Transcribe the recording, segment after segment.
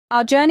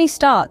Our journey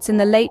starts in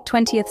the late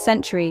 20th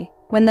century,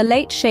 when the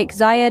late Sheikh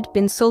Zayed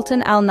bin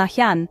Sultan Al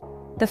Nahyan,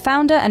 the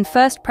founder and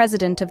first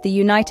president of the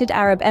United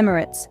Arab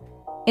Emirates,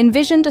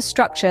 envisioned a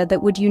structure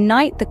that would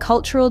unite the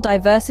cultural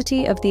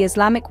diversity of the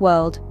Islamic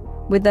world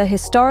with the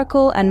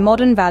historical and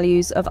modern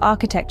values of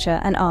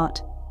architecture and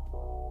art.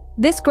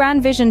 This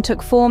grand vision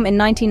took form in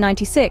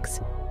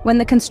 1996, when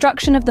the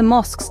construction of the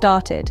mosque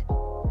started,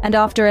 and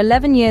after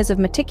 11 years of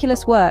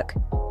meticulous work,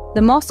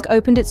 the mosque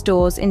opened its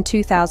doors in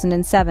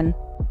 2007.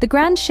 The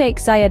Grand Sheikh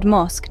Zayed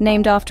Mosque,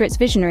 named after its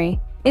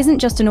visionary, isn't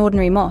just an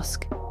ordinary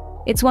mosque.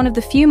 It's one of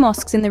the few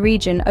mosques in the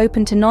region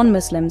open to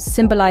non-Muslims,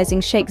 symbolizing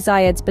Sheikh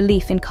Zayed's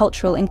belief in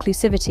cultural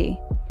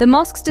inclusivity. The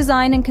mosque's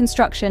design and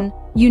construction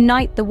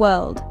unite the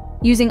world,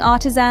 using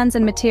artisans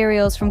and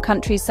materials from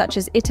countries such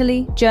as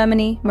Italy,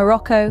 Germany,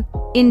 Morocco,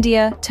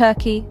 India,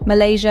 Turkey,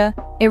 Malaysia,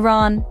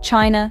 Iran,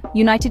 China,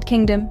 United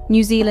Kingdom,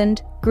 New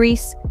Zealand,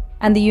 Greece,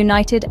 and the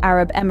United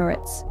Arab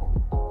Emirates.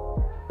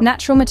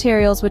 Natural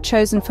materials were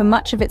chosen for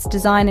much of its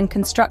design and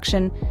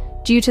construction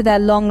due to their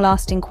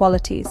long-lasting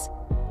qualities,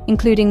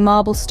 including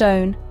marble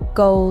stone,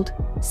 gold,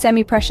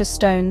 semi-precious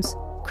stones,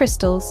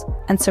 crystals,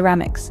 and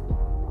ceramics.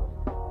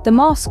 The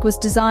mosque was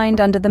designed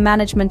under the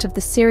management of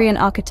the Syrian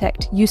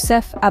architect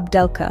Youssef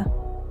Abdelka,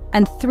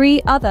 and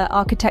 3 other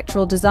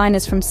architectural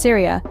designers from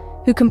Syria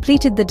who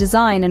completed the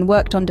design and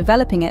worked on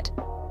developing it: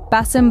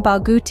 Bassem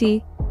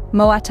Barghouti,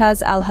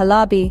 Moataz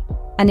Al-Halabi,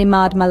 and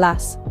Imad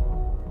Malas.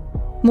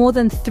 More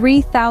than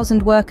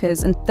 3,000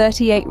 workers and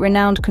 38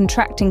 renowned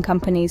contracting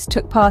companies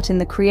took part in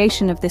the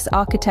creation of this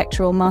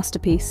architectural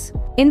masterpiece.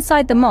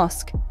 Inside the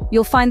mosque,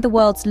 you'll find the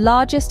world's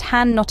largest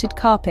hand-knotted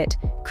carpet,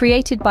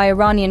 created by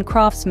Iranian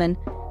craftsmen,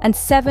 and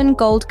 7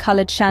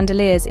 gold-colored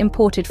chandeliers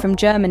imported from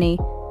Germany,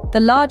 the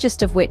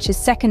largest of which is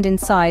second in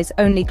size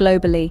only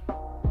globally.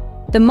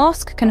 The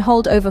mosque can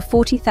hold over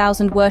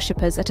 40,000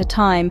 worshippers at a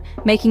time,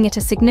 making it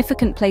a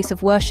significant place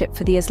of worship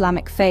for the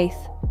Islamic faith.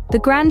 The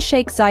Grand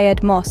Sheikh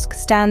Zayed Mosque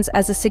stands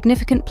as a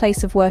significant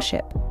place of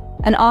worship,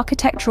 an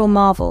architectural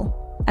marvel,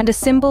 and a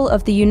symbol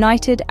of the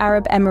United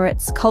Arab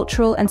Emirates'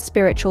 cultural and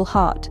spiritual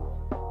heart.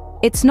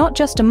 It's not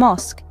just a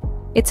mosque,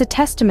 it's a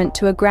testament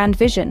to a grand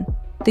vision,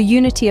 the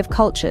unity of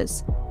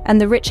cultures, and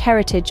the rich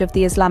heritage of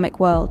the Islamic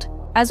world.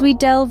 As we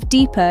delve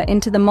deeper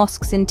into the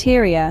mosque's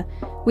interior,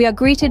 we are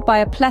greeted by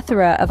a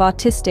plethora of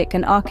artistic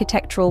and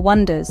architectural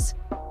wonders.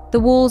 The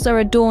walls are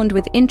adorned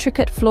with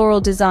intricate floral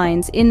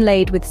designs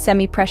inlaid with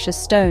semi-precious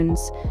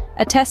stones,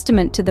 a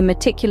testament to the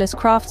meticulous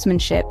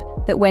craftsmanship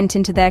that went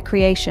into their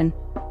creation.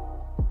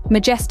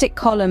 Majestic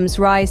columns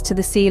rise to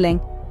the ceiling,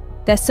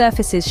 their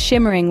surfaces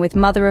shimmering with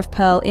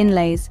mother-of-pearl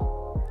inlays,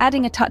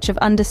 adding a touch of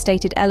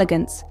understated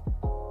elegance.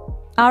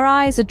 Our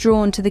eyes are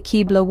drawn to the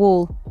Qibla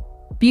wall,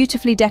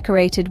 beautifully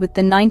decorated with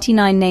the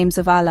 99 names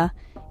of Allah,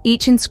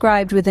 each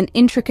inscribed with an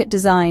intricate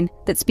design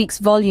that speaks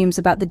volumes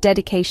about the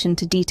dedication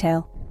to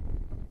detail.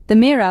 The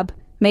mihrab,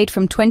 made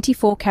from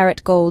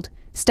 24-karat gold,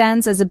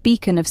 stands as a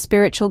beacon of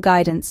spiritual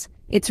guidance,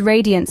 its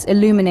radiance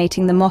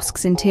illuminating the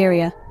mosque's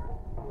interior.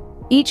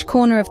 Each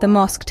corner of the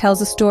mosque tells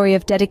a story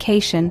of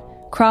dedication,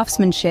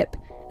 craftsmanship,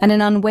 and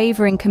an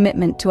unwavering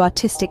commitment to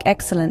artistic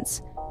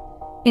excellence.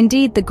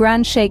 Indeed, the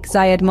Grand Sheikh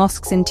Zayed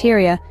Mosque's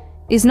interior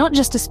is not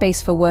just a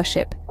space for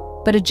worship,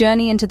 but a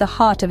journey into the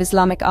heart of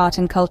Islamic art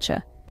and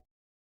culture.